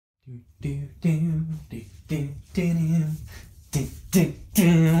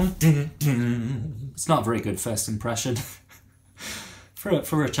It's not a very good first impression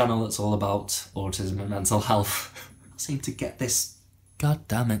for a channel that's all about autism and mental health. I seem to get this. God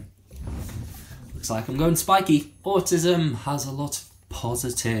damn it. Looks like I'm going spiky. Autism has a lot of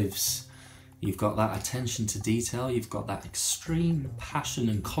positives. You've got that attention to detail, you've got that extreme passion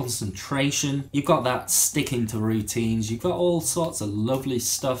and concentration, you've got that sticking to routines, you've got all sorts of lovely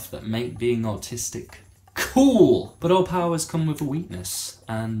stuff that make being autistic cool. But all powers come with a weakness,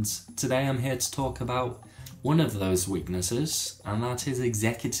 and today I'm here to talk about one of those weaknesses, and that is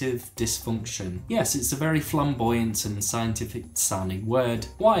executive dysfunction. Yes, it's a very flamboyant and scientific sounding word.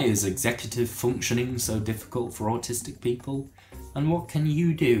 Why is executive functioning so difficult for autistic people? And what can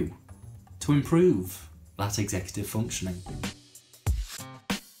you do to improve that executive functioning?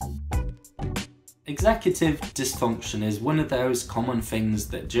 Executive dysfunction is one of those common things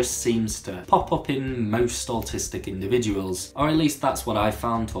that just seems to pop up in most autistic individuals, or at least that's what I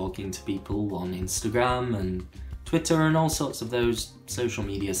found talking to people on Instagram and Twitter and all sorts of those social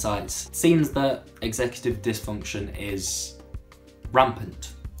media sites. It seems that executive dysfunction is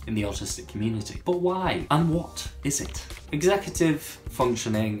rampant in the autistic community. But why? And what is it? Executive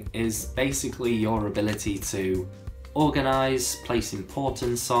functioning is basically your ability to organise, place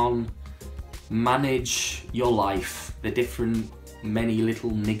importance on, manage your life, the different many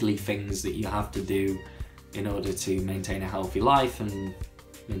little niggly things that you have to do in order to maintain a healthy life and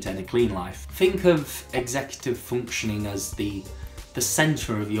maintain a clean life. Think of executive functioning as the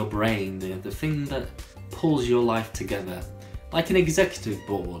centre of your brain, the thing that pulls your life together. Like an executive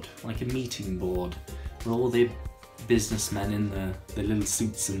board, like a meeting board, where all the businessmen in the little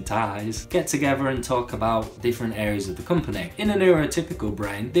suits and ties get together and talk about different areas of the company. In a neurotypical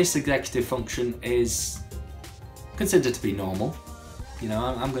brain, this executive function is considered to be normal. You know,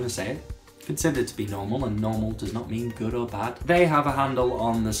 I'm going to say it. Considered to be normal, and normal does not mean good or bad. They have a handle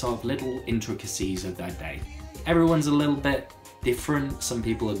on the sort of little intricacies of their day. Everyone's a little bit different. Some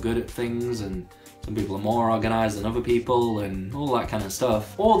people are good at things, and some people are more organised than other people, and all that kind of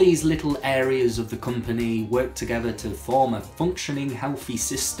stuff. All these little areas of the company work together to form a functioning, healthy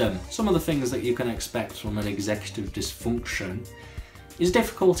system. Some of the things that you can expect from an executive dysfunction is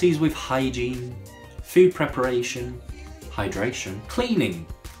difficulties with hygiene, food preparation, hydration, cleaning,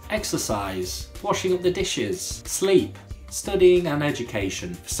 exercise, washing up the dishes, sleep, studying and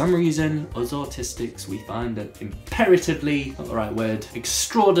education. For some reason, us autistics, we find it imperatively, not the right word,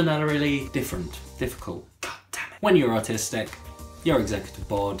 extraordinarily difficult. God damn it. When you're autistic, your executive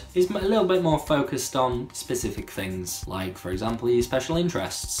board is a little bit more focused on specific things, like, for example, your special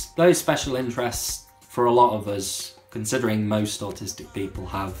interests. Those special interests, for a lot of us, considering most autistic people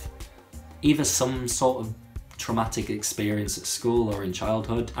have either some sort of traumatic experience at school or in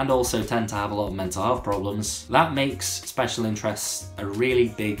childhood, and also tend to have a lot of mental health problems, that makes special interests a really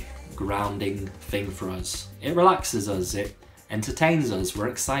big grounding thing for us. It relaxes us, it entertains us, we're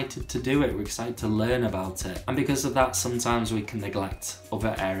excited to do it, we're excited to learn about it, and because of that sometimes we can neglect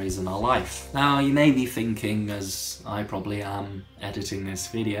other areas in our life. Now you may be thinking, as I probably am editing this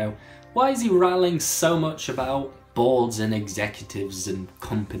video, why is he rattling so much about boards and executives and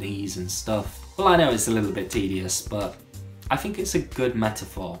companies and stuff? Well, I know it's a little bit tedious, but I think it's a good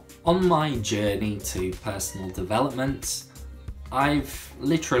metaphor. On my journey to personal development, I've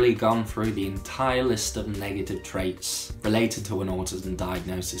literally gone through the entire list of negative traits related to an autism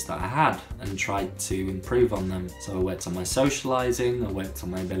diagnosis that I had and tried to improve on them. So I worked on my socialising, I worked on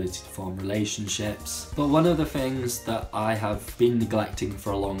my ability to form relationships. But one of the things that I have been neglecting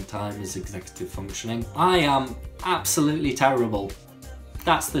for a long time is executive functioning. I am absolutely terrible.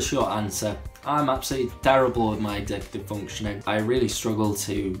 That's the short answer. I'm absolutely terrible with my executive functioning. I really struggle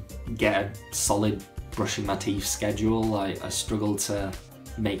to get a solid brushing my teeth schedule. I struggle to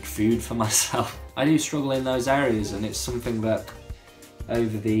make food for myself. I do struggle in those areas, and it's something that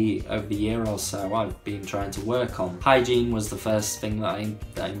over the year or so I've been trying to work on. Hygiene was the first thing that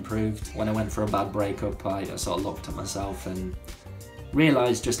I improved. When I went for a bad breakup, I sort of looked at myself and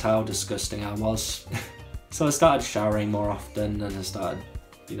realised just how disgusting I was. So I started showering more often, and I started,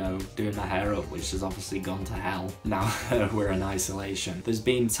 you know, doing my hair up, which has obviously gone to hell now we're in isolation. There's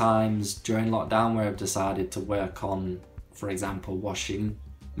been times during lockdown where I've decided to work on, for example, washing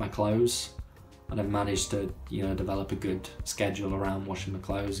my clothes, and I've managed to, you know, develop a good schedule around washing my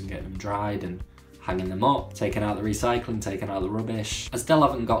clothes and getting them dried and hanging them up, taking out the recycling, taking out the rubbish. I still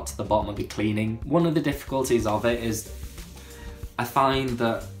haven't got to the bottom of the cleaning. One of the difficulties of it is I find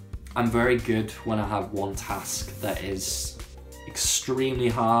that I'm very good when I have one task that is extremely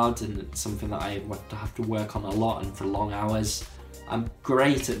hard and it's something that I have to work on a lot and for long hours. I'm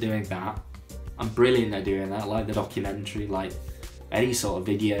great at doing that. I'm brilliant at doing that, like the documentary, like any sort of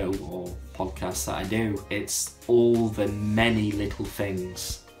video or podcast that I do. It's all the many little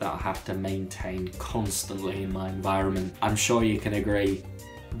things that I have to maintain constantly in my environment. I'm sure you can agree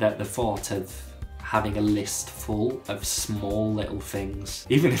that the thought of having a list full of small little things,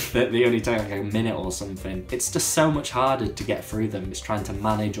 even if they only take like a minute or something, it's just so much harder to get through them. It's trying to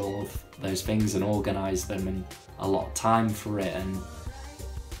manage all of those things and organise them, and a lot of time for it, and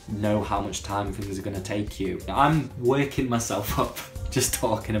know how much time things are going to take you. I'm working myself up just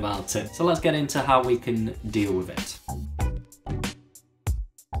talking about it. So let's get into how we can deal with it.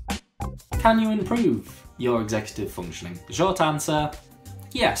 Can you improve your executive functioning? The short answer,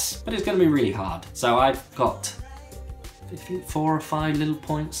 yes, but it's going to be really hard. So I've got, I think, 4 or 5 little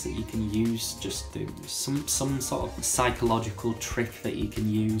points that you can use, just do some sort of psychological trick that you can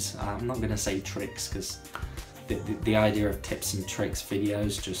use. I'm not going to say tricks, because the idea of tips and tricks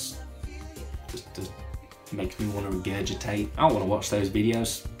videos just makes me want to regurgitate. I don't want to watch those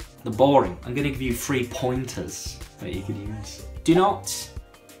videos. They're boring. I'm going to give you 3 pointers that you can use. Do not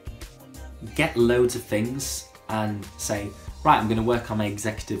get loads of things and say, right, I'm going to work on my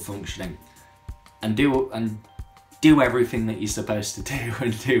executive functioning and do everything that you're supposed to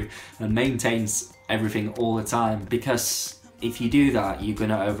do and maintain everything all the time, because if you do that, you're going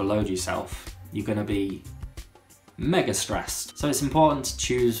to overload yourself. You're going to be mega stressed. So it's important to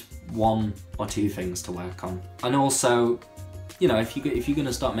choose 1 or 2 things to work on. And also, you know, if you're going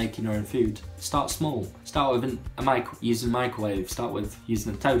to start making your own food, start small. Start with using a microwave, start with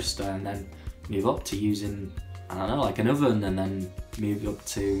using a toaster, and then move up to using, I don't know, like an oven, and then move up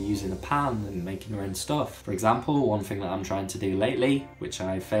to using a pan and making your own stuff. For example, one thing that I'm trying to do lately, which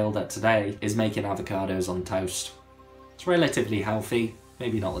I failed at today, is making avocados on toast. It's relatively healthy,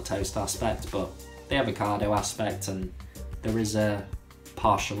 maybe not the toast aspect, but the avocado aspect, and there is a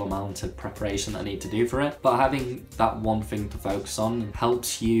partial amount of preparation that I need to do for it. But having that one thing to focus on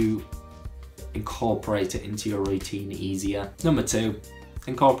helps you incorporate it into your routine easier. Number 2,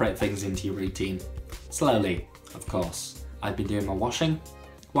 incorporate things into your routine. Slowly, of course. I've been doing my washing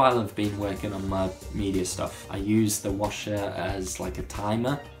while I've been working on my media stuff. I use the washer as like a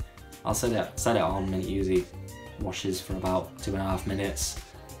timer. I'll set it on, and it usually washes for about 2.5 minutes.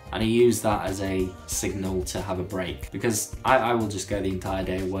 And I use that as a signal to have a break, because I will just go the entire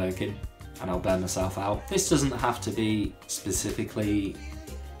day working and I'll burn myself out. This doesn't have to be specifically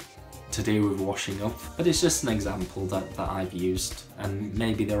to do with washing up, but it's just an example that I've used, and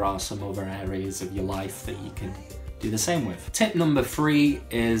maybe there are some other areas of your life that you can do the same with. Tip number 3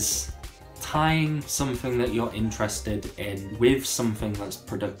 is tying something that you're interested in with something that's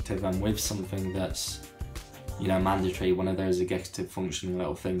productive and with something that's, you know, mandatory, one of those executive functioning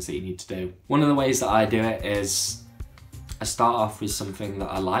little things that you need to do. One of the ways that I do it is I start off with something that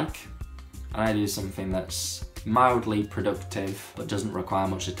I like, and I do something that's mildly productive but doesn't require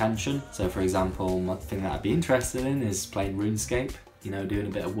much attention. So for example, one thing that I'd be interested in is playing RuneScape, you know, doing a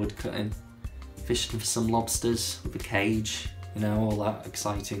bit of wood cutting, fishing for some lobsters with a cage, you know, all that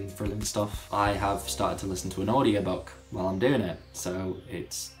exciting, thrilling stuff. I have started to listen to an audiobook while I'm doing it, so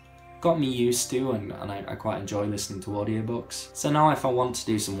it's got me used to, and I quite enjoy listening to audiobooks. So now if I want to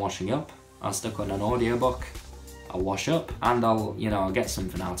do some washing up, I'll stick on an audiobook, I'll wash up, and I'll get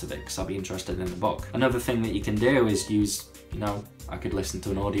something out of it because I'll be interested in the book. Another thing that you can do is use, I could listen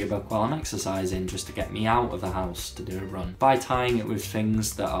to an audiobook while I'm exercising just to get me out of the house to do a run. By tying it with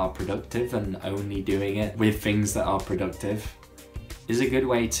things that are productive and only doing it with things that are productive is a good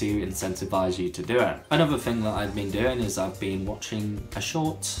way to incentivize you to do it. Another thing that I've been doing is I've been watching a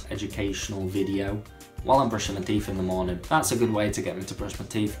short educational video while I'm brushing my teeth in the morning. That's a good way to get me to brush my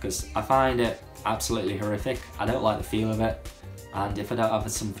teeth because I find it absolutely horrific. I don't like the feel of it, and if I don't have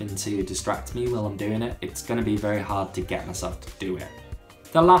something to distract me while I'm doing it, it's going to be very hard to get myself to do it.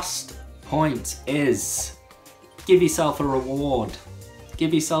 The last point is give yourself a reward.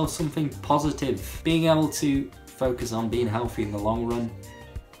 Give yourself something positive. Being able to focus on being healthy in the long run,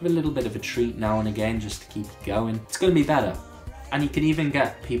 with a little bit of a treat now and again just to keep you going, it's going to be better. And you can even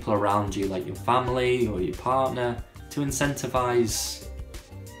get people around you, like your family or your partner, to incentivize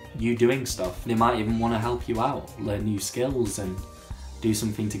you doing stuff. They might even want to help you out, learn new skills and do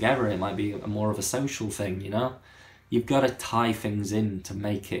something together. It might be more of a social thing, You've got to tie things in to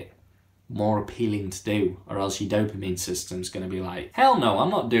make it more appealing to do, or else your dopamine system's going to be like, hell no,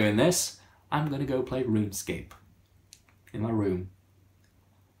 I'm not doing this. I'm going to go play RuneScape in my room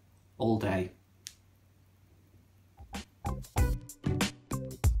all day.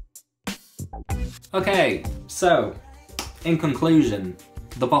 Okay, so in conclusion,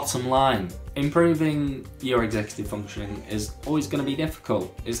 the bottom line, Improving your executive functioning is always going to be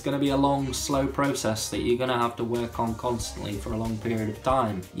difficult. It's going to be a long, slow process that you're going to have to work on constantly for a long period of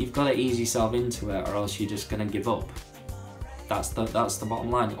time. You've got to ease yourself into it, or else you're just going to give up. That's the bottom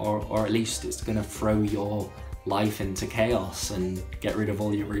line, or at least it's going to throw your life into chaos and get rid of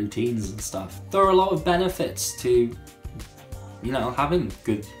all your routines and stuff. There are a lot of benefits to, you know, having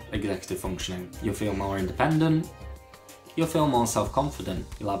good executive functioning. You'll feel more independent. You'll feel more self-confident.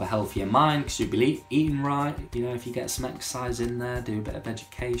 You'll have a healthier mind because you'll be eating right. You know, if you get some exercise in there, do a bit of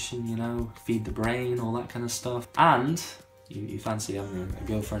education, you know, feed the brain, all that kind of stuff. And you fancy having a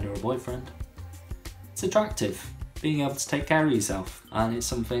girlfriend or a boyfriend. It's attractive, being able to take care of yourself. And it's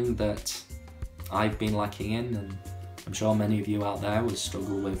something that I've been lacking in, and I'm sure many of you out there will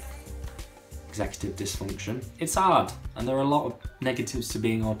struggle with executive dysfunction. It's hard, and there are a lot of negatives to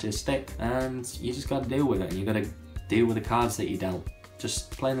being autistic, and you just got to deal with it, and you got to deal with the cards that you dealt.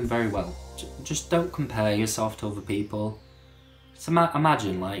 Just play them very well. Just don't compare yourself to other people. Just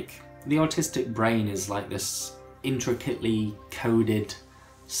imagine, like, the autistic brain is like this intricately coded,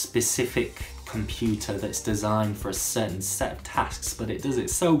 specific computer that's designed for a certain set of tasks, but it does it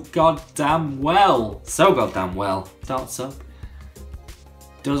so goddamn well. So goddamn well. Starts up,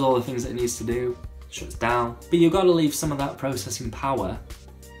 does all the things that it needs to do, shuts down. But you've got to leave some of that processing power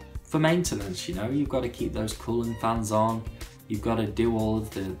for maintenance, you know. You've got to keep those cooling fans on. You've got to do all of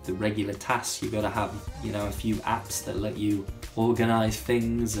the regular tasks. You've got to have, you know, a few apps that let you organise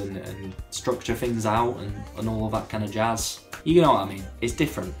things and structure things out and all of that kind of jazz. You know what I mean? It's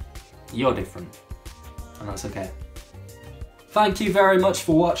different. You're different. And that's okay. Thank you very much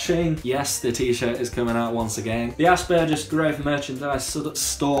for watching. Yes, the t-shirt is coming out once again. The Asperger's Grove merchandise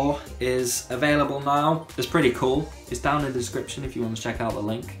store is available now. It's pretty cool. It's down in the description if you want to check out the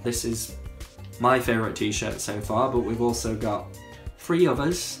link. This is my favourite t-shirt so far, but we've also got 3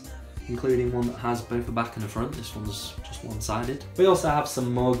 others, including one that has both a back and a front. This one's just one-sided. We also have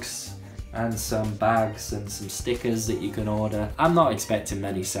some mugs and some bags and some stickers that you can order. I'm not expecting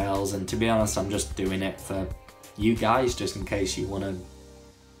many sales, and to be honest, I'm just doing it for you guys, just in case you want to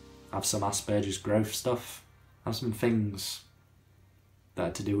have some Asperger's growth stuff, have some things that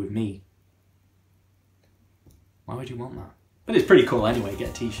are to do with me. Why would you want that? But it's pretty cool anyway,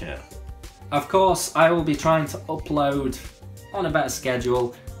 get a t-shirt. Of course, I will be trying to upload on a better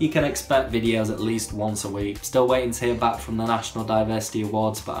schedule. You can expect videos at least once a week. Still waiting to hear back from the National Diversity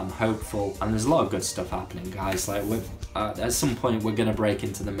Awards, but I'm hopeful. And there's a lot of good stuff happening, guys. Like, at some point we're gonna break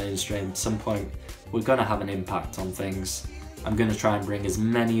into the mainstream. At some point we're gonna have an impact on things. I'm gonna try and bring as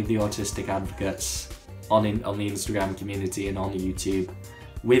many of the autistic advocates on the Instagram community and on YouTube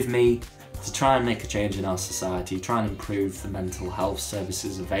with me to try and make a change in our society, try and improve the mental health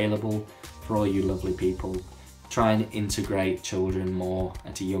services available for all you lovely people. Try and integrate children more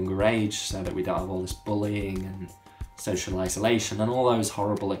at a younger age so that we don't have all this bullying and social isolation and all those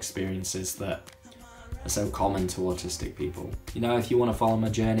horrible experiences that are so common to autistic people. You know, if you want to follow my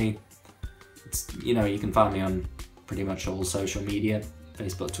journey, you know, you can find me on pretty much all social media,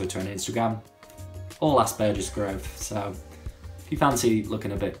 Facebook, Twitter and Instagram, all Asperger's Grove. So if you fancy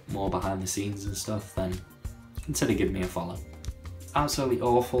looking a bit more behind the scenes and stuff, then consider giving me a follow. Absolutely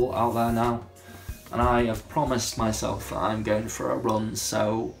awful out there now. And I have promised myself that I'm going for a run,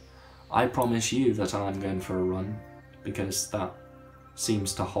 so I promise you that I'm going for a run, because that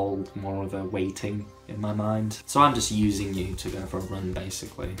seems to hold more of a weighting in my mind. So I'm just using you to go for a run,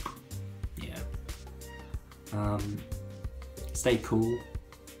 basically. Yeah. Stay cool,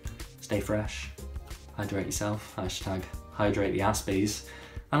 stay fresh, hydrate yourself, hashtag hydrate the Aspies,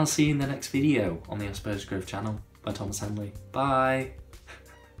 and I'll see you in the next video on the Asperger's Grove channel by Thomas Henley. Bye!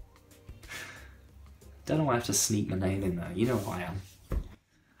 Don't know why I have to sneak my name in there. You know who I am.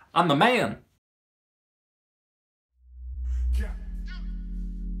 I'm the man!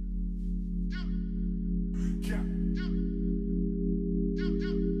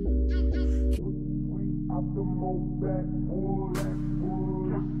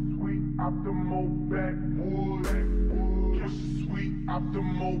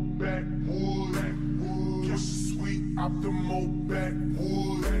 Optimal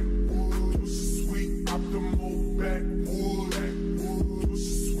backwood, sweet optimal